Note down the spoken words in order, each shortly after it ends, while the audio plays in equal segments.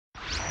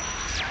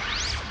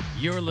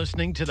You're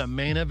listening to The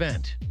Main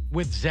Event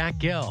with Zach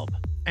Gelb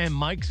and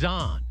Mike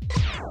Zahn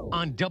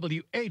on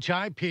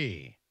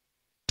WHIP.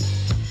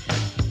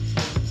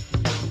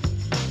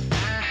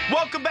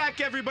 Welcome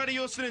back, everybody.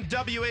 You're listening to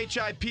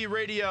WHIP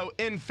Radio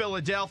in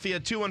Philadelphia.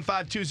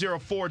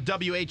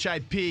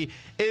 215-204-WHIP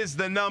is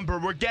the number.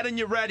 We're getting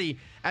you ready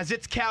as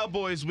it's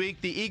Cowboys week.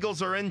 The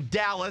Eagles are in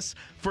Dallas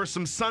for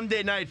some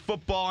Sunday night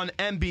football on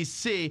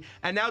NBC.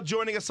 And now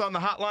joining us on the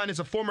hotline is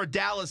a former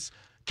Dallas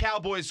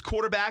Cowboys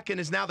quarterback and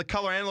is now the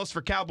color analyst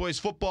for Cowboys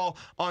football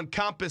on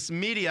Compass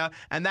Media,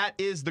 and that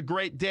is the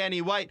great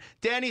Danny White.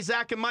 Danny,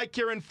 Zach, and Mike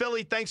here in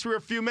Philly. Thanks for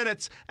a few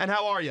minutes, and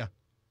how are you?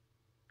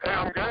 Hey,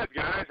 I'm good,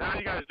 guys. How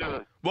you guys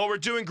doing? Well, we're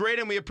doing great,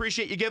 and we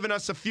appreciate you giving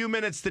us a few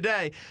minutes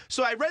today.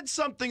 So I read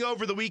something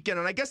over the weekend,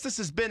 and I guess this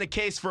has been a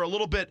case for a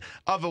little bit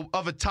of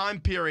a time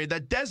period,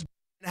 that Dez Bryant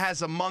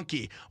has a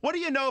monkey. What do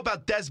you know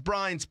about Dez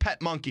Bryant's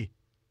pet monkey?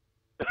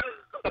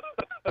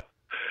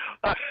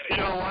 You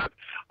know what?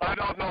 I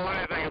don't know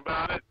anything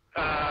about it,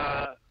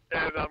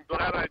 and I'm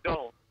glad I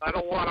don't. I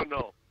don't want to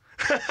know.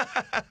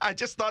 I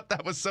just thought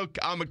that was so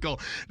comical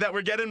that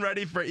we're getting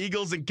ready for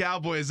Eagles and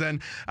Cowboys, and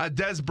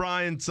Dez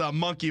Bryant's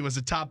monkey was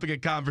a topic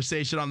of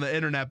conversation on the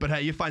internet. But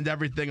hey, you find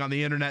everything on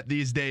the internet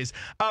these days.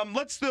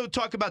 Let's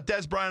talk about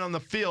Dez Bryant on the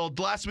field.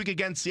 Last week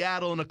against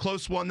Seattle in a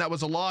close one that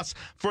was a loss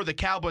for the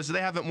Cowboys. They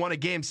haven't won a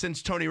game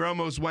since Tony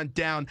Romo's went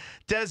down.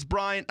 Dez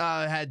Bryant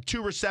had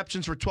 2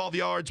 receptions for 12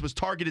 yards, was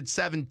targeted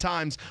 7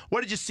 times.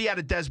 What did you see out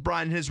of Dez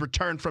Bryant in his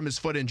return from his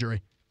foot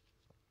injury?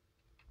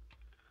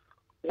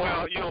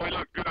 Well, you know, he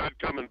looked good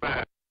coming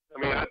back. I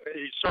mean,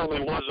 he certainly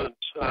wasn't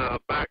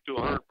back to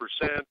 100%.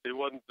 He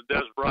wasn't the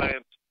Dez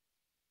Bryant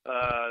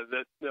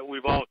that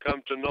we've all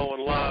come to know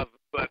and love.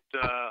 But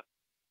the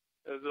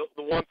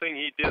one thing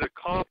he did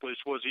accomplish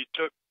was he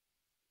took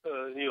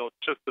the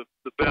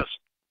best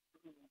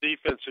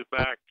defensive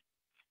back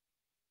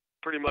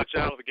pretty much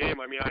out of the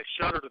game. I mean, I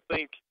shudder to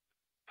think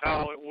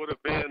how hard it would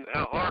have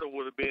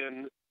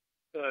been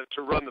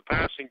to run the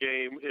passing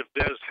game if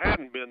Dez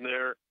hadn't been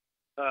there.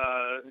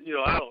 I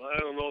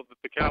don't know that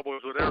the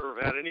Cowboys would ever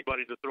have had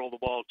anybody to throw the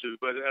ball to,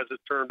 but as it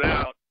turned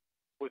out,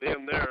 with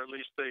him there, at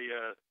least they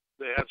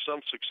had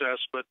some success.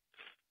 But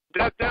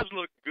that does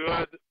look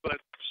good, but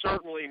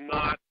certainly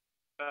not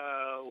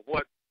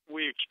what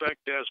we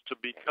expect Dez to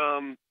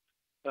become.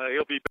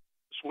 He'll be better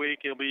this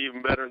week. He'll be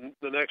even better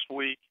the next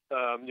week.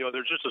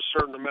 There's just a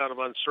certain amount of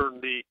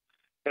uncertainty,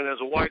 and as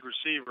a wide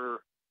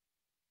receiver,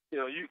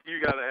 you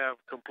got to have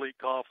complete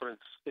confidence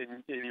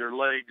in your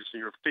legs,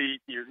 your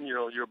feet,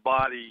 your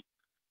body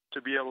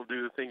to be able to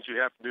do the things you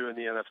have to do in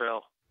the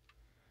NFL.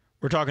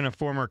 We're talking to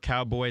former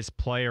Cowboys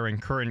player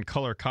and current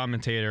color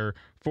commentator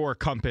for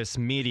Compass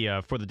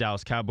Media for the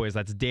Dallas Cowboys.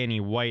 That's Danny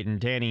White. And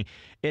Danny,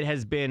 it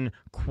has been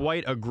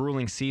quite a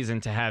grueling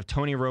season to have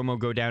Tony Romo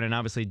go down, and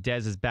obviously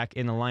Dez is back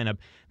in the lineup.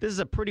 This is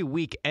a pretty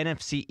weak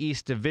NFC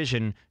East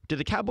division. Do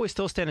the Cowboys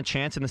still stand a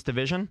chance in this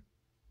division?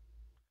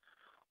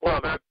 Well,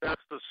 that's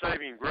the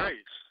saving grace.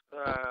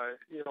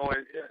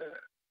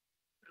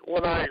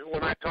 When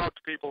I talk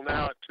to people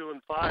now at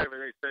 2-5,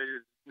 and they say,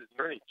 "Is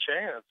there any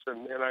chance?"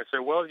 and I say,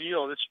 "Well,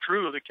 it's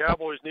true. The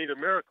Cowboys need a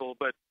miracle,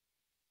 but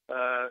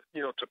to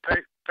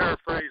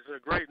paraphrase a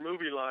great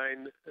movie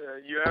line,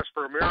 you ask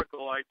for a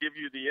miracle, I give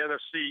you the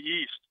NFC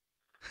East,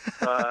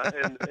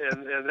 and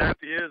that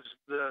is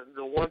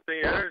the one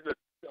thing that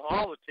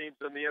all the teams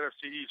in the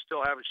NFC East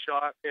still have a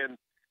shot,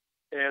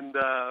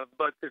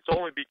 but it's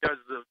only because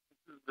the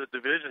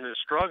division is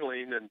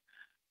struggling, and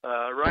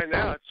right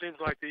now it seems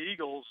like the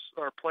Eagles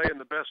are playing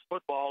the best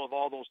football of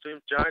all those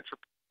teams. Giants are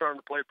starting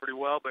to play pretty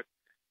well, but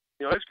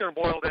it's going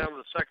to boil down to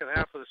the second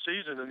half of the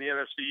season in the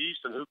NFC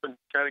East and who can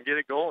kind of get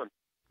it going.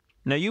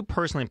 Now, you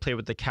personally played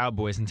with the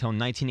Cowboys until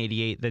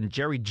 1988. Then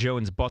Jerry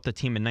Jones bought the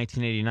team in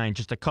 1989.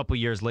 Just a couple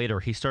years later,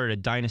 he started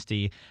a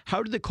dynasty.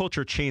 How did the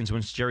culture change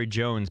once Jerry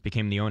Jones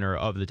became the owner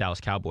of the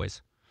Dallas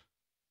Cowboys?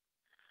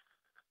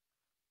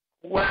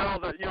 Well,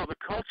 the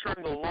culture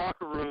in the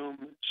locker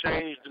room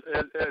changed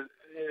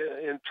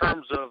in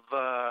terms of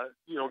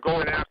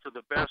going after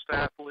the best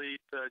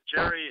athlete.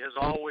 Jerry has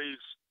always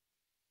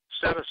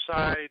set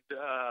aside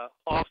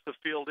off the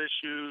field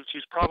issues.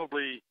 He's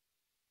probably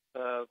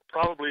as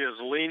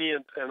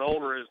lenient an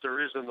owner as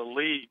there is in the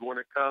league when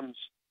it comes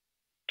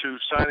to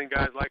signing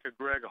guys like a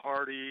Greg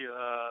Hardy,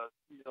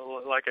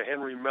 like a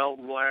Henry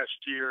Melton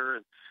last year,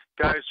 and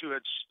guys who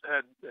had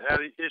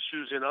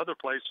issues in other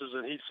places,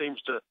 and he seems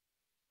to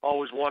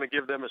always want to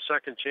give them a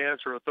second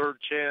chance or a third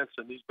chance,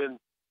 and he's been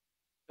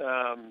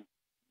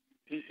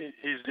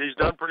he's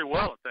done pretty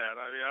well at that.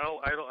 I mean,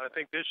 I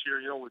think this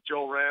year, with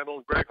Joe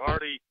Randall, Greg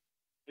Hardy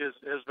has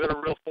been a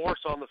real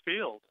force on the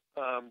field.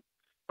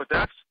 But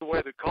that's the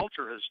way the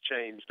culture has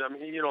changed. I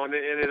mean, and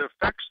it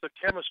affects the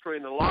chemistry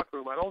in the locker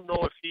room. I don't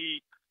know if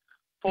he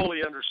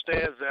fully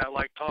understands that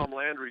like Tom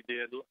Landry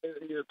did.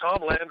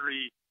 Tom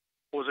Landry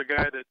was a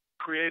guy that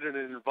created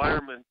an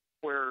environment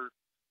where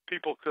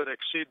people could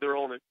exceed their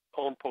own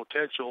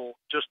potential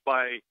just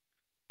by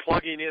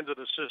plugging into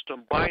the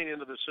system, buying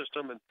into the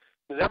system, and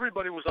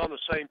everybody was on the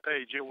same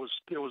page. It was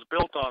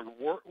built on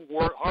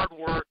hard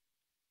work,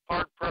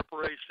 hard preparation.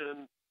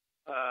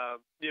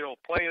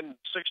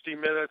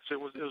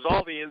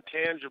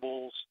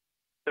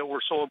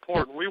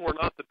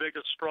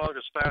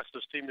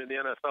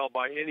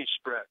 any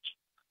stretch.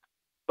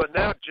 But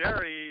now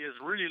Jerry is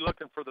really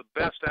looking for the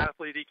best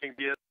athlete he can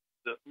get,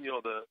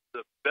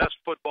 the best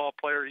football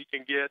player he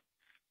can get,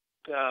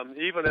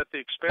 even at the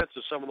expense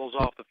of some of those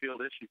off the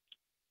field issues.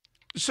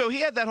 So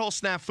he had that whole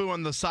snafu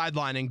on the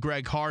sideline in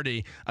Greg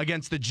Hardy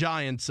against the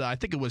Giants. I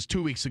think it was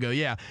 2 weeks ago.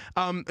 Yeah.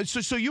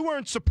 So you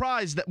weren't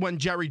surprised that when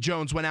Jerry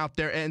Jones went out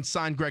there and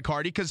signed Greg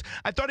Hardy, because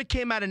I thought it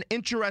came at an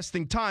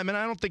interesting time. And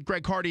I don't think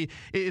Greg Hardy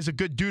is a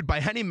good dude by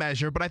any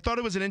measure, but I thought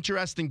it was an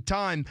interesting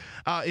time,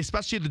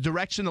 especially the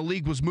direction the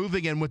league was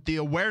moving in with the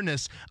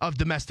awareness of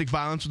domestic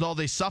violence with all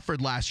they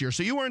suffered last year.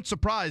 So you weren't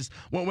surprised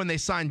when they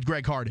signed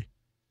Greg Hardy.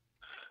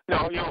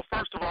 No,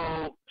 first of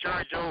all,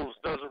 Jerry Jones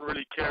doesn't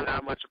really care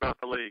that much about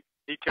the league.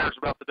 He cares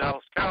about the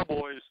Dallas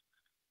Cowboys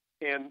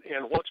and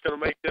what's going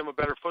to make them a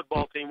better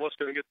football team, what's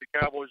going to get the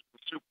Cowboys to the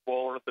Super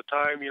Bowl. And at the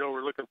time,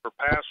 we're looking for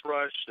pass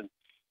rush, and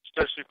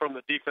especially from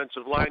the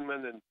defensive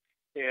linemen.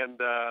 And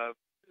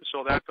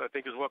so that, I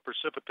think, is what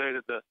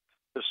precipitated the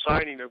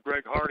signing of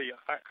Greg Hardy.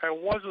 I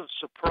wasn't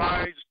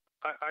surprised.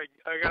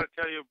 I got to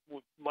tell you,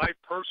 with my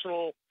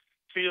personal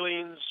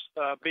feelings,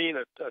 being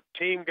a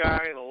team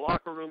guy and a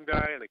locker room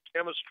guy and a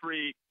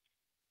chemistry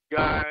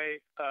guy,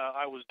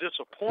 I was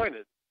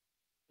disappointed.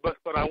 But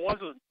I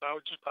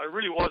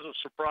really wasn't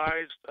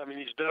surprised. I mean,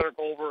 he's done it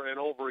over and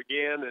over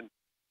again. And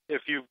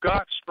if you've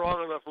got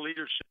strong enough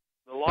leadership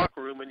in the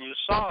locker room, and you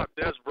saw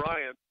Des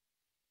Bryant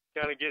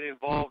kind of get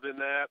involved in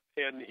that,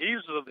 and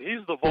he's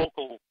the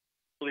vocal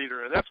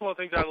leader. And that's one of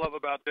the things I love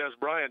about Des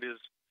Bryant is,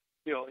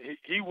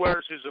 he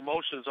wears his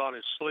emotions on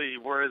his sleeve,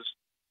 whereas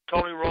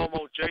Tony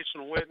Romo,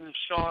 Jason Witten,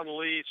 Sean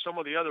Lee, some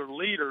of the other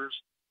leaders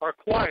are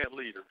quiet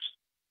leaders.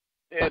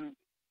 And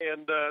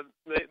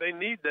they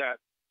need that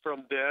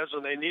from Des,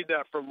 and they need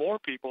that from more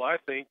people, I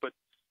think. But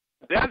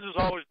Des has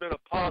always been a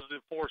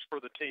positive force for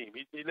the team.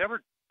 He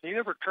never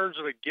turns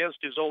it against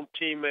his own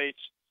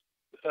teammates.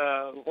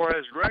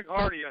 Whereas Greg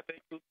Hardy, I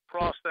think,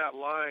 crossed that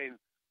line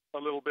a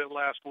little bit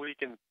last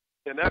week, and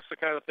that's the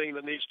kind of thing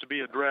that needs to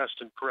be addressed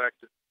and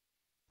corrected.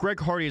 Greg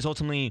Hardy is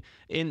ultimately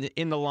in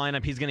the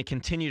lineup. He's going to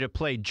continue to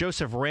play.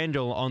 Joseph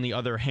Randle, on the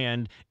other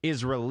hand,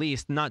 is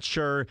released. Not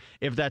sure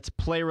if that's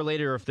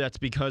play-related or if that's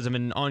because of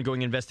an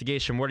ongoing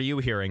investigation. What are you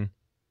hearing?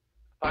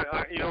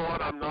 You know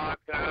what? I'm not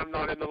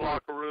in the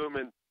locker room,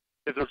 and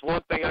if there's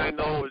one thing I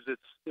know is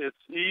it's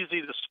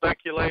easy to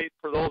speculate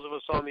for those of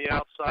us on the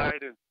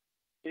outside. And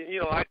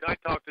I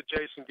talk to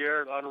Jason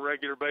Garrett on a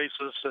regular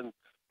basis and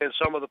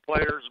some of the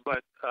players,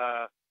 but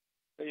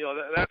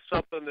that's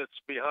something that's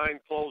behind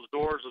closed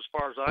doors as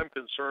far as I'm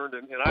concerned,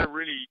 and I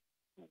really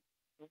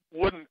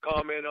wouldn't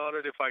comment on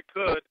it if I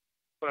could,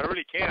 but I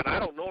really can't. I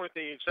don't know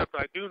anything except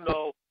I do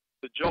know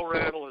that Joe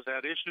Randle has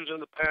had issues in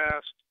the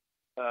past.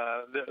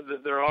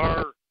 There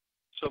are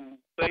some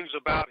things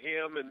about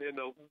him and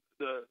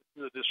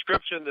the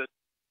description that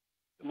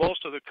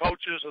most of the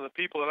coaches and the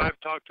people that I've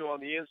talked to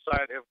on the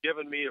inside have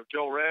given me of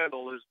Joe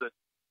Randle is that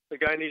the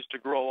guy needs to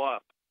grow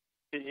up.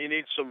 He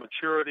needs some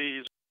maturity.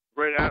 He's a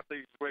great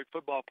athlete, he's a great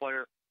football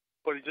player,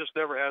 but he just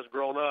never has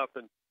grown up.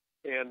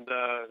 And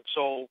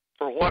so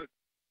whatever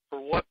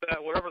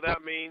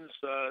that means,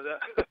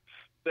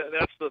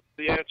 that's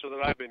the answer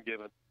that I've been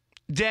given.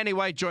 Danny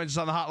White joins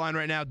us on the hotline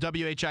right now,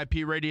 WHIP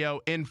Radio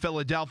in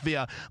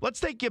Philadelphia. Let's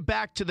take you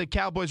back to the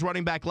Cowboys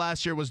running back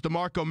last year was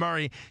DeMarco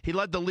Murray. He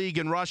led the league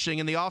in rushing.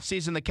 In the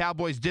offseason, the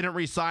Cowboys didn't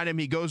re-sign him.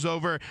 He goes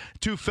over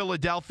to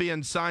Philadelphia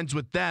and signs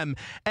with them.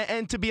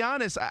 And to be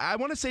honest, I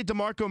want to say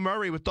DeMarco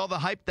Murray, with all the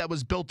hype that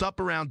was built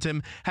up around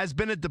him, has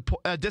been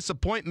a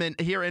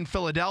disappointment here in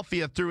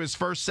Philadelphia through his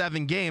first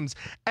 7 games.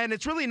 And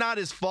it's really not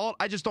his fault.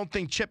 I just don't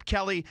think Chip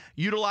Kelly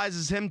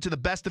utilizes him to the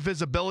best of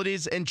his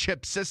abilities in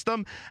Chip's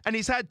system. And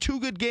he's had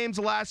 2 good games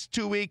the last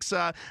 2 weeks.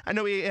 I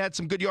know he had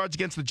some good yards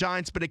against the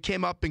Giants, but it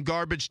came up in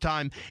garbage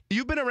time.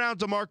 You've been around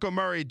DeMarco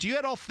Murray. Do you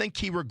at all think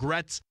he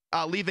regrets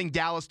leaving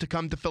Dallas to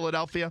come to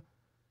Philadelphia?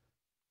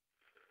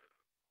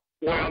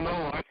 Well,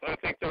 no. I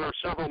think there are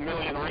several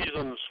million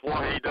reasons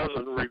why he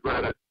doesn't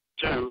regret it,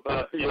 too.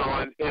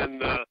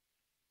 And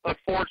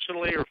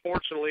unfortunately or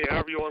fortunately,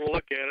 however you want to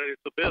look at it,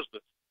 it's a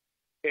business.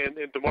 And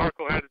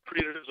DeMarco had to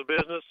treat it as a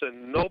business,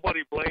 and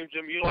nobody blames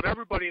him.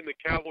 Everybody in the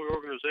Cowboy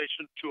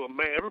organization, to a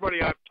man,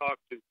 everybody I've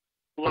talked to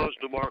loves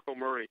DeMarco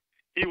Murray.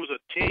 He was a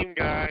team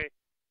guy.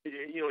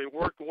 He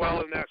worked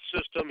well in that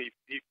system.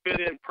 He fit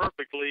in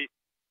perfectly,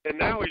 and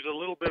now he's a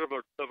little bit of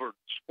a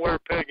square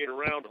peg in a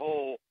round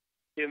hole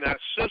in that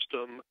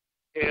system,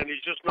 and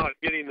he's just not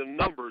getting the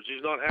numbers.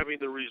 He's not having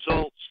the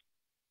results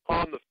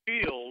on the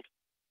field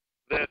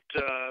that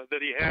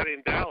he had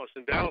in Dallas.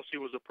 In Dallas, he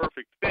was a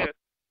perfect fit.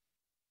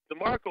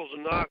 DeMarco's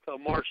not a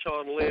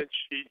Marshawn Lynch.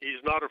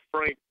 He's not a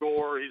Frank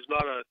Gore. He's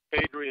not a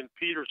Adrian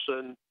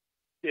Peterson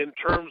in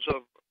terms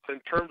of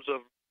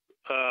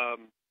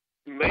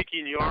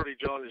making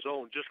yardage on his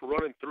own, just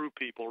running through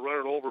people,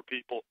 running over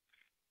people.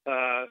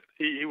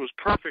 He was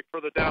perfect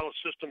for the Dallas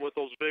system with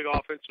those big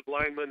offensive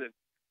linemen,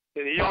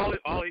 and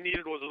all he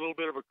needed was a little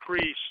bit of a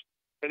crease,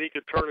 and he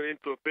could turn it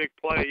into a big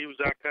play. He was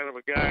that kind of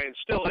a guy, and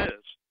still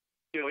is.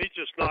 He's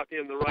just not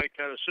in the right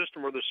kind of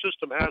system, or the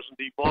system hasn't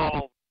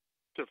evolved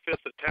to fit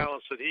the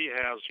talents that he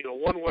has.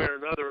 One way or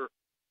another,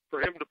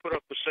 for him to put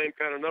up the same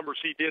kind of numbers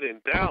he did in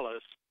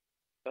Dallas,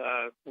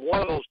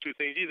 one of those two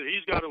things, either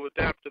he's got to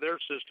adapt to their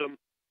system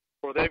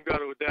or they've got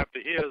to adapt to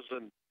his.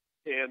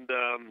 And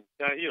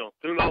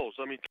who knows?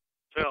 I mean,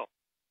 tell.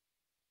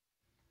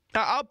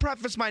 I'll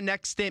preface my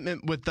next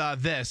statement with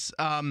this.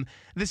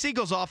 This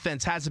Eagles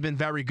offense hasn't been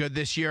very good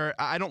this year.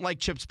 I don't like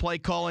Chip's play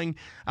calling.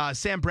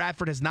 Sam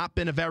Bradford has not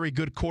been a very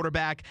good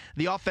quarterback.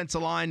 The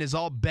offensive line is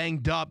all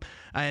banged up,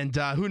 and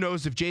who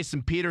knows if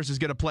Jason Peters is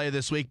going to play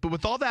this week. But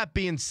with all that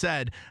being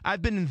said,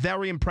 I've been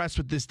very impressed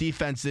with this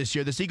defense this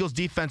year. This Eagles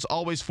defense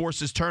always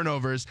forces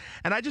turnovers,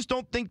 and I just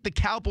don't think the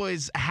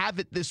Cowboys have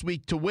it this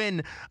week to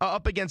win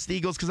up against the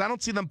Eagles, because I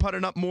don't see them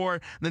putting up more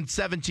than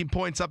 17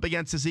 points up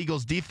against this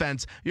Eagles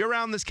defense. You're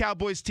around this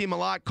Cowboys team a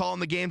lot, calling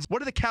the games. What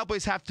do the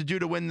Cowboys have to do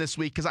to win this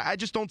week? Because I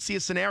just don't see a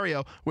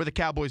scenario where the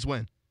Cowboys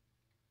win.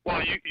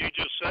 Well, you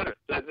just said it.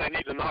 They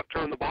need to not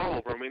turn the ball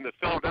over. I mean, the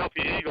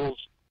Philadelphia Eagles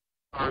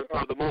are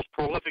the most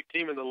prolific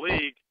team in the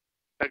league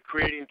at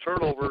creating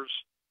turnovers,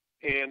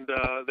 and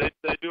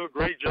they do a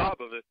great job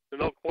of it.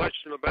 There's no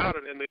question about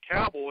it. And the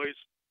Cowboys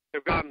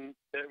have gotten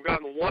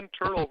one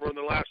turnover in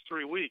the last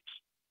 3 weeks.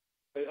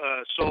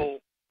 So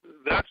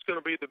that's going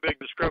to be the big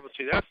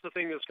discrepancy. That's the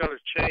thing that's got to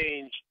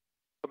change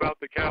about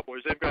the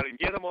Cowboys. They've got to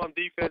get them on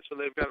defense, and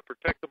they've got to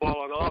protect the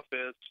ball on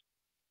offense,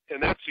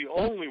 and that's the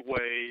only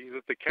way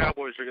that the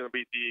Cowboys are going to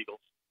beat the Eagles.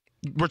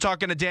 We're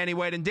talking to Danny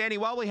White. And Danny,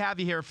 while we have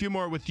you here, a few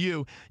more with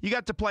you. You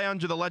got to play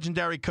under the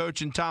legendary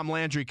coach in Tom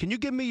Landry. Can you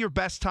give me your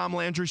best Tom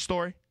Landry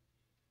story?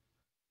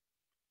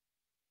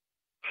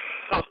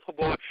 Oh,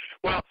 boy.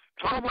 Well,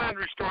 Tom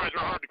Landry stories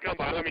are hard to come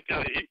by. Let me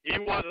tell you, he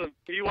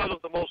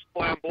wasn't the most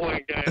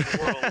flamboyant guy in the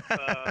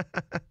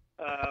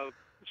world.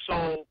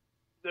 So,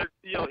 there,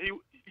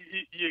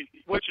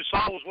 what you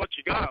saw was what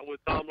you got with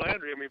Tom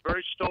Landry. I mean,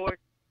 very stoic,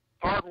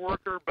 hard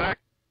worker, back,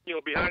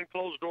 behind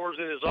closed doors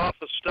in his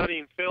office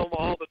studying film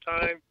all the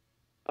time.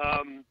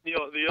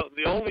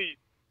 The only,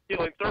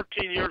 in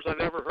 13 years I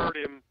never heard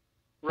him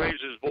raise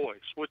his voice,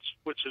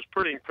 which is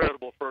pretty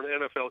incredible for an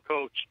NFL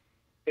coach.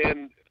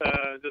 And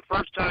the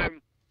first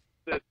time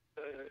that,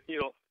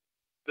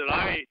 that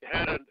I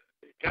had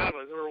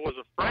or was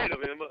afraid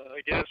of him,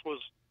 I guess, was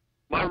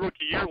my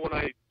rookie year when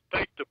I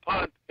faked a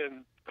punt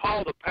and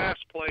called a pass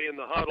play in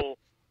the huddle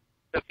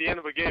at the end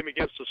of a game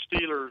against the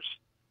Steelers.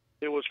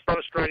 It was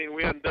frustrating.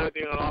 We hadn't done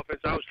anything on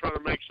offense. I was trying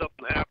to make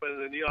something happen,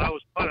 and I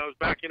was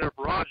backing up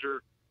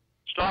Roger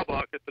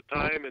Staubach at the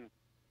time and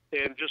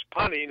just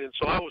punting, and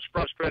so I was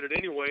frustrated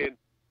anyway. And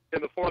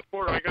in the fourth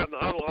quarter, I got in the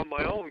huddle on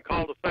my own,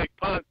 called a fake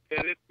punt,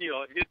 and it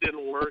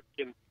didn't work.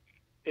 And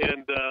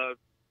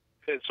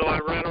so I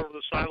ran over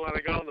the sideline.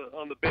 I got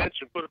on the bench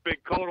and put a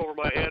big coat over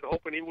my head,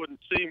 hoping he wouldn't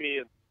see me.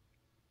 And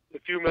a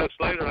few minutes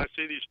later, I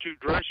see these two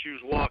dress shoes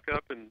walk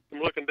up, and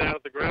I'm looking down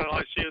at the ground. All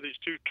I see are these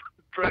two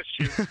dress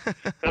shoes.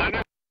 And I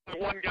know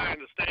one guy in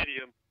the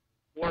stadium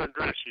wearing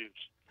dress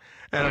shoes.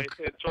 And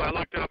so I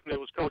looked up, and it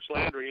was Coach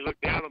Landry. He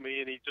looked down at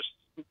me, and he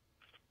just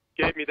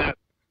gave me that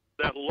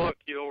look,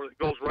 where it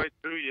goes right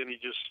through you, and he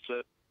just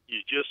said, "You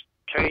just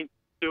can't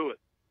do it.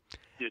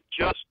 You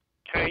just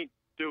can't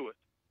do it."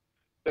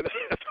 And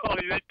that's all.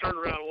 They turned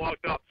around and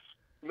walked off.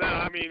 Man,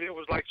 I mean, it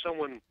was like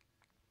someone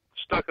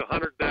stuck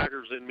 100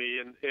 daggers in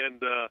me,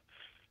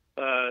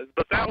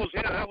 but that was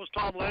him. That was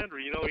Tom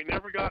Landry. He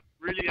never got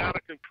really out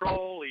of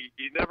control.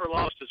 He never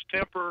lost his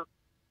temper.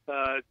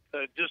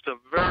 Just a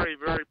very,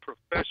 very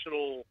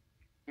professional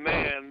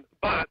man.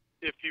 But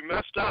if you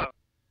messed up,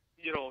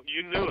 you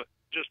knew it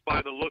just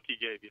by the look he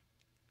gave you.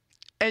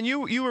 And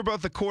you were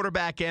both a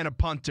quarterback and a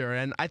punter,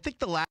 and I think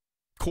the last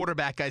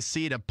quarterback I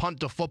see to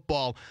punt a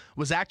football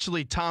was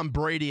actually Tom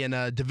Brady in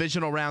a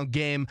divisional round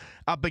game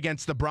up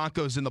against the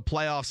Broncos in the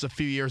playoffs a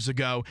few years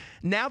ago.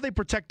 Now they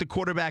protect the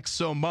quarterback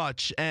so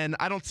much, and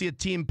I don't see a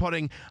team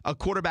putting a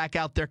quarterback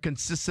out there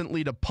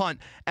consistently to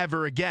punt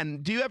ever again.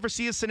 Do you ever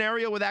see a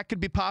scenario where that could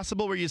be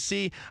possible, where you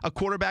see a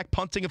quarterback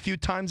punting a few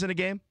times in a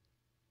game?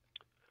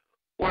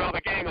 Well,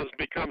 the game has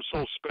become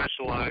so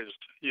specialized.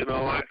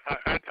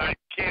 I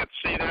can't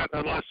see that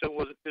unless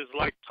it is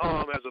like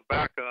Tom as a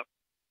backup.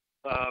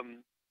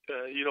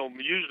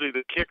 Usually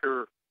the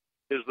kicker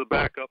is the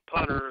backup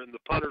punter, and the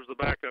punter's the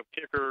backup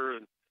kicker,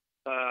 and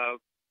I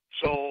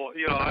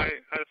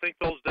think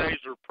those days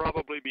are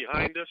probably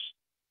behind us.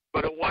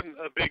 But it wasn't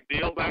a big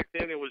deal back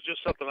then. It was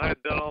just something I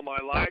had done all my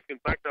life. In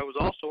fact, I was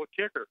also a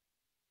kicker,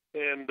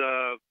 and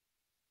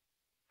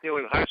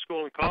in high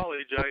school and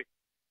college,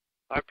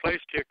 I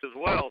place kicked as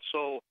well.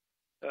 So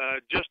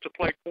just to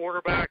play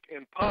quarterback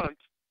and punt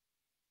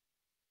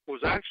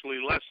was actually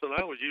less than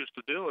I was used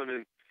to doing,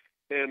 and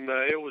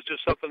it was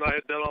just something I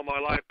had done all my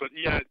life. But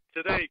yeah,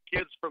 today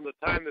kids from the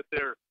time that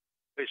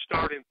they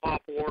start in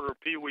Pop Warner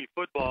Pee Wee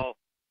football,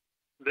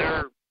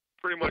 they're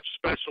pretty much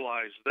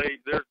specialized.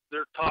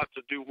 They're taught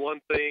to do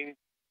one thing,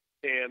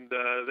 and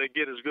they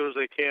get as good as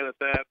they can at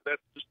that.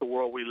 That's just the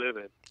world we live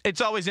in.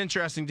 It's always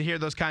interesting to hear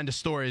those kind of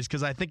stories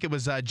because I think it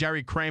was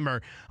Jerry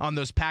Kramer on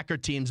those Packer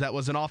teams that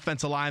was an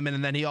offensive lineman,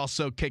 and then he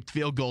also kicked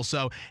field goals.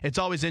 So it's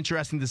always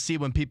interesting to see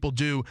when people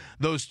do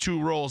those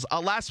two roles.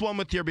 Last one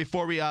with you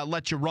before we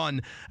let you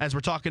run as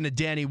we're talking to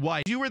Danny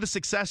White. You were the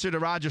successor to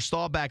Roger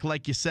Staubach,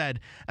 like you said.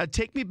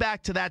 Take me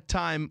back to that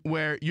time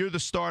where you're the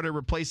starter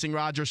replacing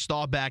Roger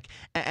Staubach.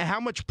 And how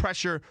much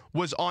pressure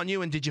was on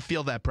you, and did you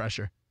feel that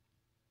pressure?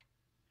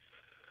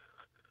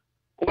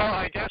 Well,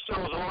 I guess there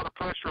was a lot of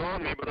pressure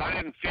on me, but I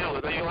didn't feel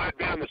it. I'd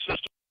been in the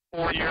system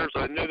for 4 years.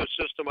 I knew the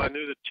system. I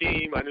knew the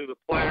team. I knew the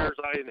players.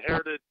 I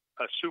inherited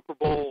a Super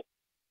Bowl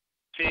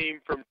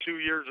team from 2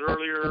 years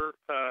earlier.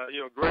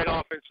 Great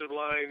offensive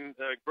line,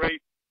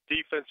 great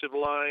defensive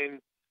line.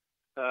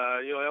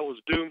 That was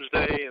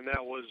Doomsday, and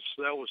that was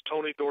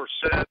Tony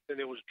Dorsett, and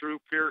it was Drew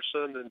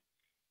Pearson, and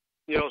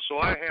so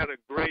I had a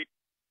great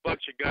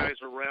bunch of guys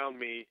around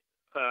me.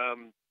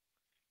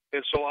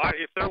 And so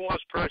if there was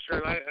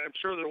pressure, and I'm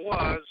sure there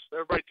was,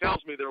 everybody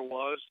tells me there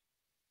was,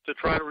 to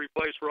try to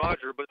replace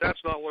Roger, but that's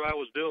not what I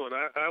was doing.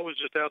 I was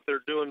just out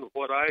there doing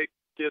what I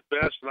did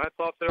best, and I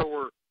thought there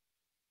were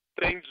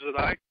things that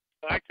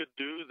I could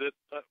do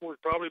that were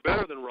probably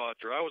better than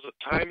Roger. I was a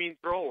timing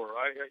thrower.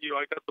 I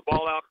got the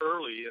ball out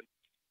early,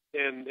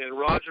 and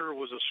Roger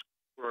was a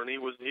scorer, and he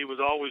was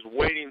always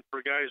waiting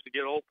for guys to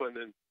get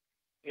open,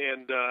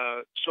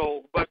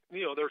 but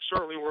there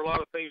certainly were a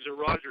lot of things that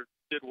Roger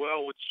did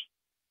well, which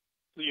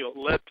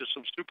led to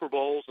some Super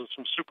Bowls and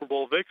some Super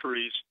Bowl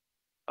victories.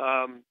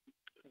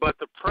 But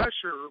the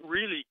pressure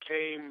really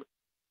came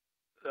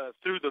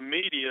through the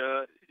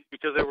media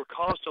because they were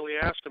constantly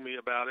asking me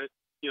about it.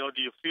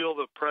 Do you feel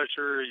the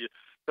pressure?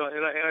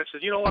 And I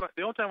said, you know what?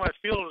 The only time I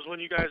feel it is when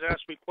you guys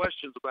ask me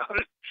questions about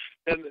it.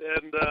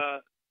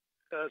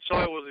 So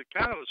it was a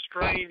kind of a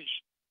strange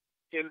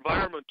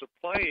environment to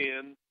play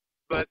in.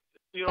 But,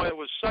 it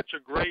was such a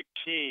great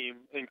team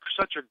and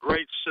such a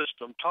great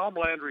system. Tom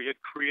Landry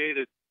had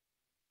created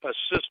a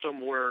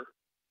system where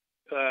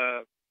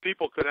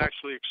people could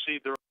actually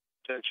exceed their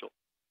potential.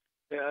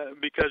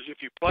 Because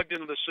if you plugged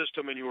into the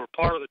system and you were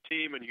part of the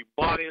team and you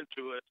bought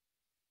into it,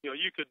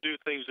 you could do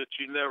things that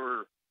you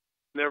never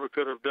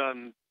could have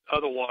done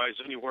otherwise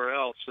anywhere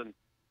else.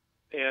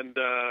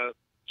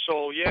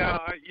 So yeah,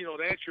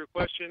 to answer your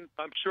question,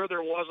 I'm sure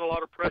there was a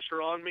lot of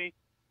pressure on me,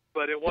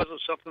 but it wasn't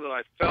something that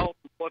I felt.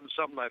 It wasn't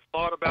something I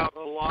thought about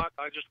a lot.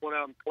 I just went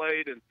out and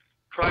played and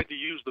tried to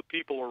use the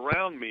people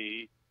around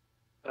me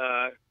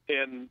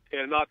and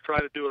not try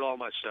to do it all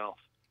myself.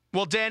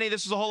 Well, Danny,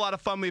 this was a whole lot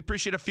of fun. We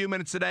appreciate a few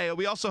minutes today.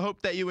 We also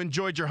hope that you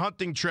enjoyed your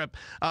hunting trip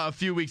a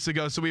few weeks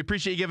ago, so we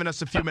appreciate you giving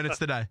us a few minutes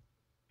today.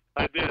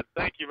 I did.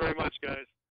 Thank you very much, guys.